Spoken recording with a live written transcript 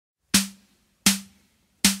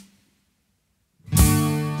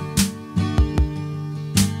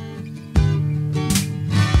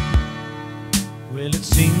Well, it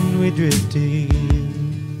seemed we drifted.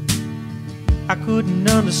 I couldn't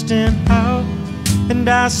understand how, and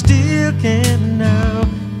I still can't now.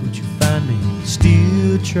 But you find me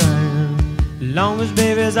still trying. As long as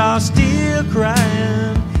babies are still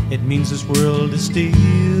crying, it means this world is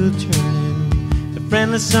still turning. The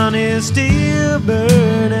friendly sun is still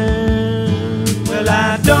burning. Well,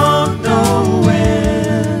 I don't know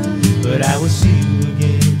when, but I will see you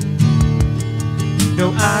again.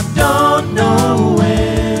 No, I don't know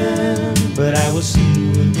when, but I will see you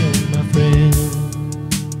again, my friend.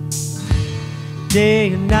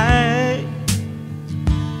 Day and night,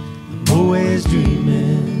 I'm always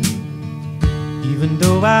dreaming, even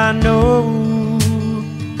though I know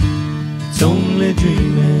it's only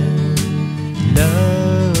dreaming.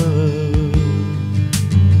 Love,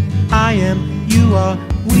 I am, you are,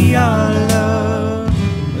 we are love.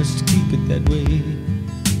 We must keep it that way.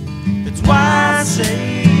 That's why I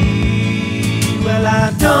say, well,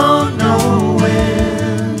 I don't know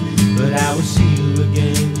when, but I will see you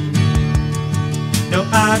again. No,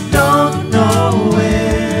 I don't know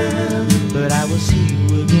when, but I will see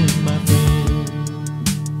you again, my friend.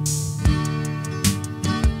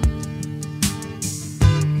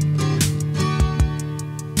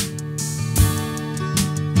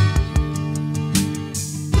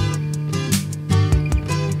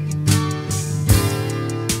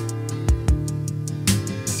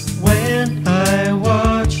 When I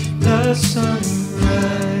watch the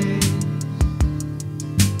sunrise,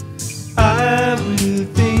 I will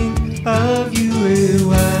think of you a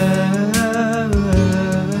while.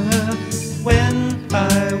 When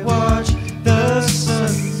I watch the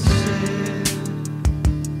sunset,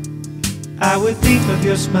 I will think of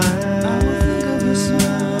your smile.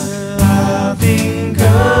 I'll think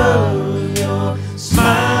of your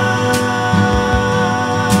smile.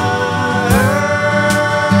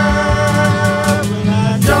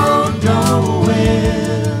 I don't know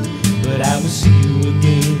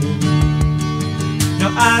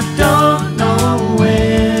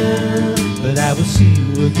when, but I will see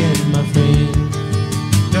you again, my friend.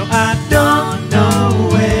 No, I don't know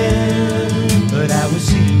when, but I will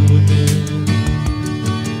see you again.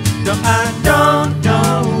 No, I don't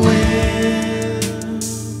know when,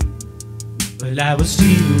 but I will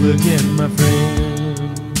see you again, my friend.